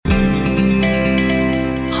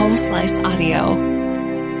Home Slice Audio.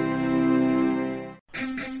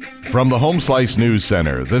 From the Home Slice News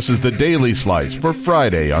Center, this is the Daily Slice for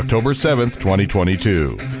Friday, October 7th,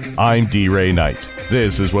 2022. I'm D. Ray Knight.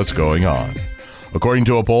 This is what's going on. According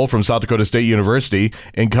to a poll from South Dakota State University,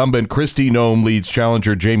 incumbent Kristi Noem leads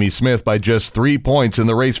challenger Jamie Smith by just 3 points in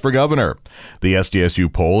the race for governor. The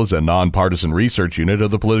SDSU poll is a nonpartisan research unit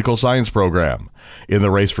of the political science program. In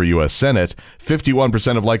the race for U.S. Senate,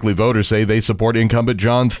 51% of likely voters say they support incumbent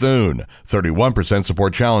John Thune. 31%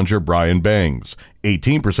 support challenger Brian Bangs.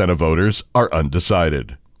 18% of voters are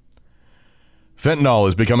undecided. Fentanyl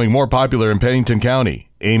is becoming more popular in Pennington County.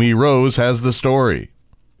 Amy Rose has the story.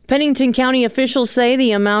 Pennington County officials say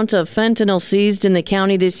the amount of fentanyl seized in the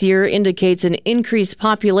county this year indicates an increased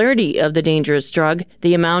popularity of the dangerous drug.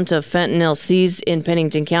 The amount of fentanyl seized in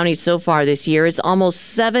Pennington County so far this year is almost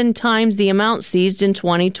 7 times the amount seized in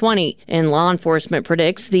 2020, and law enforcement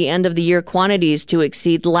predicts the end-of-the-year quantities to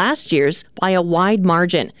exceed last year's by a wide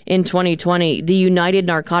margin. In 2020, the United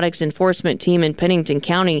Narcotics Enforcement Team in Pennington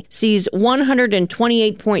County seized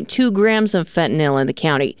 128.2 grams of fentanyl in the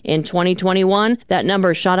county. In 2021, that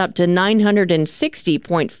number shot up to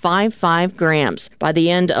 960.55 grams. By the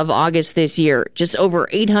end of August this year, just over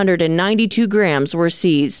 892 grams were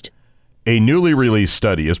seized. A newly released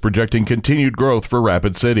study is projecting continued growth for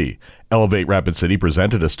Rapid City. Elevate Rapid City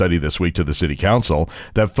presented a study this week to the City Council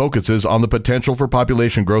that focuses on the potential for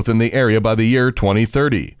population growth in the area by the year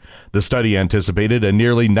 2030. The study anticipated a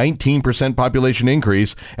nearly 19% population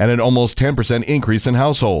increase and an almost 10% increase in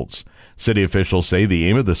households. City officials say the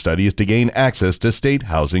aim of the study is to gain access to state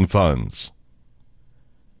housing funds.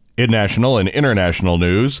 In national and international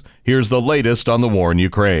news, here's the latest on the war in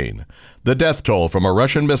Ukraine. The death toll from a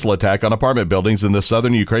Russian missile attack on apartment buildings in the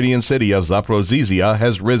southern Ukrainian city of Zaporizhzhia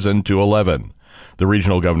has risen to 11. The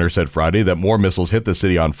regional governor said Friday that more missiles hit the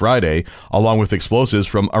city on Friday, along with explosives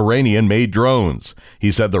from Iranian-made drones.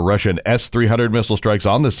 He said the Russian S-300 missile strikes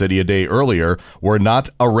on the city a day earlier were not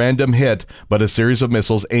a random hit, but a series of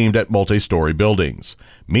missiles aimed at multi-story buildings.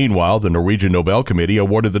 Meanwhile, the Norwegian Nobel Committee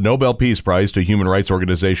awarded the Nobel Peace Prize to human rights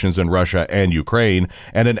organizations in Russia and Ukraine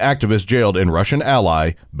and an activist jailed in Russian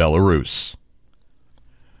ally, Belarus.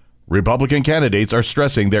 Republican candidates are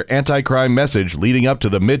stressing their anti-crime message leading up to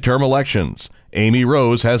the midterm elections. Amy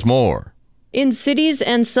Rose has more. In cities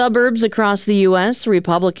and suburbs across the U.S.,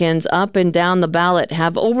 Republicans up and down the ballot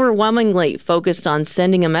have overwhelmingly focused on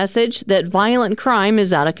sending a message that violent crime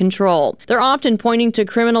is out of control. They're often pointing to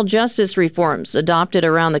criminal justice reforms adopted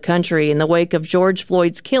around the country in the wake of George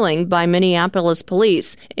Floyd's killing by Minneapolis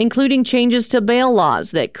police, including changes to bail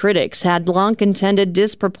laws that critics had long contended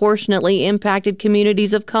disproportionately impacted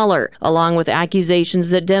communities of color, along with accusations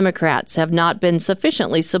that Democrats have not been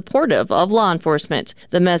sufficiently supportive of law enforcement.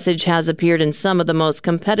 The message has appeared in some of the most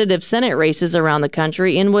competitive Senate races around the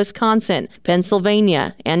country in Wisconsin,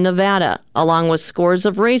 Pennsylvania, and Nevada, along with scores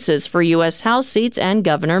of races for U.S. House seats and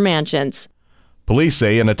governor mansions. Police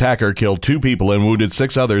say an attacker killed 2 people and wounded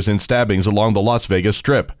 6 others in stabbings along the Las Vegas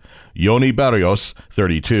Strip. Yoni Barrios,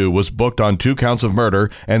 32, was booked on 2 counts of murder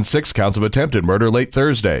and 6 counts of attempted murder late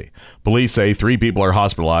Thursday. Police say 3 people are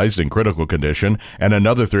hospitalized in critical condition and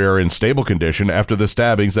another 3 are in stable condition after the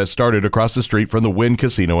stabbings that started across the street from the Wynn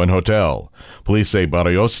Casino and Hotel. Police say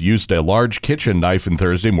Barrios used a large kitchen knife in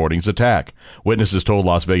Thursday morning's attack. Witnesses told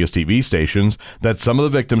Las Vegas TV stations that some of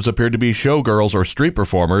the victims appeared to be showgirls or street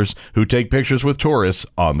performers who take pictures with tourists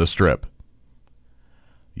on the Strip.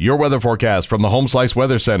 Your weather forecast from the Home Slice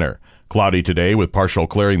Weather Center. Cloudy today with partial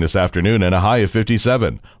clearing this afternoon and a high of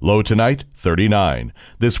 57. Low tonight, 39.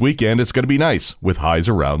 This weekend it's going to be nice with highs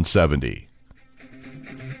around 70.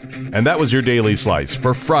 And that was your Daily Slice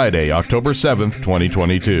for Friday, October 7th,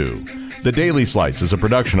 2022. The Daily Slice is a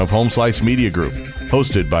production of Home Slice Media Group,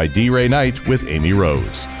 hosted by D. Ray Knight with Amy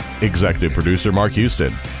Rose. Executive producer Mark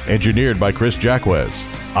Houston. Engineered by Chris Jacquez.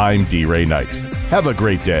 I'm D. Ray Knight. Have a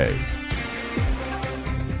great day.